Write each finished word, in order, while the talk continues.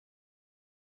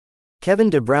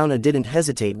Kevin De Bruyne didn't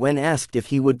hesitate when asked if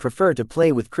he would prefer to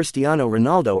play with Cristiano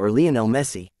Ronaldo or Lionel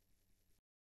Messi.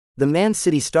 The Man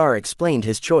City star explained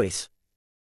his choice.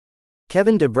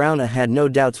 Kevin De Bruyne had no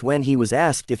doubts when he was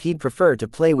asked if he'd prefer to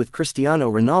play with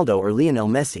Cristiano Ronaldo or Lionel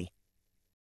Messi.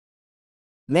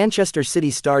 Manchester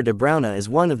City star De Bruyne is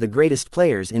one of the greatest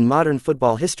players in modern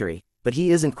football history, but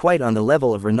he isn't quite on the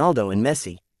level of Ronaldo and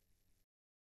Messi.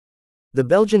 The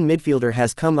Belgian midfielder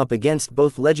has come up against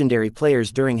both legendary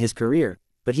players during his career,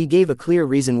 but he gave a clear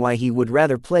reason why he would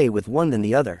rather play with one than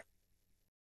the other.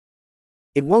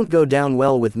 It won't go down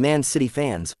well with Man City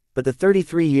fans, but the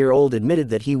 33-year-old admitted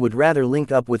that he would rather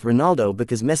link up with Ronaldo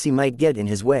because Messi might get in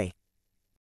his way.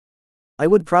 "I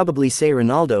would probably say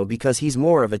Ronaldo because he's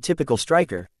more of a typical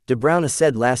striker," De Bruyne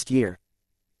said last year.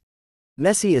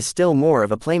 "Messi is still more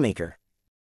of a playmaker.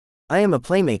 I am a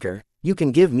playmaker, you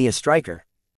can give me a striker."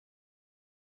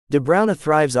 De Bruyne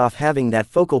thrives off having that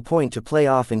focal point to play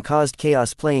off and caused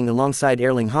chaos playing alongside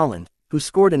Erling Haaland, who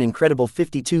scored an incredible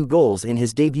 52 goals in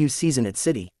his debut season at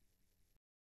City.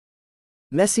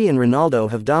 Messi and Ronaldo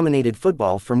have dominated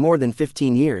football for more than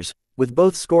 15 years, with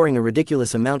both scoring a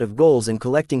ridiculous amount of goals and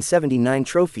collecting 79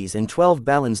 trophies and 12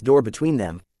 Ballons d'Or between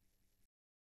them.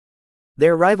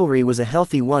 Their rivalry was a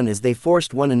healthy one as they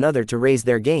forced one another to raise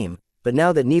their game, but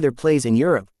now that neither plays in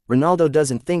Europe, Ronaldo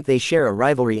doesn't think they share a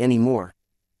rivalry anymore.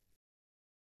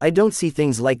 "I don't see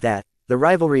things like that, the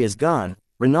rivalry is gone,"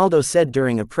 Ronaldo said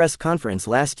during a press conference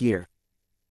last year.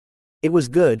 "It was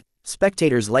good,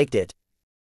 spectators liked it.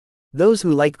 Those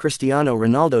who like Cristiano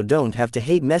Ronaldo don't have to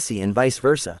hate Messi and vice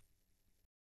versa.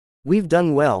 We've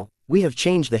done well, we have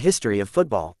changed the history of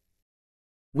football.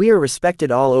 We are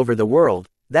respected all over the world,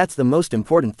 that's the most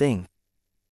important thing.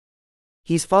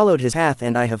 He's followed his path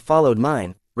and I have followed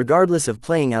mine, regardless of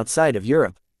playing outside of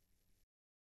Europe.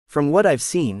 From what I've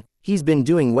seen, he's been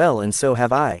doing well and so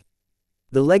have I.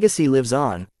 The legacy lives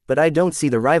on, but I don't see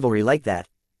the rivalry like that.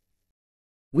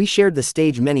 We shared the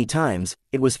stage many times,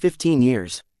 it was 15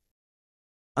 years.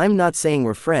 I'm not saying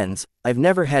we're friends, I've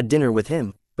never had dinner with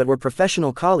him, but we're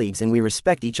professional colleagues and we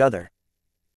respect each other."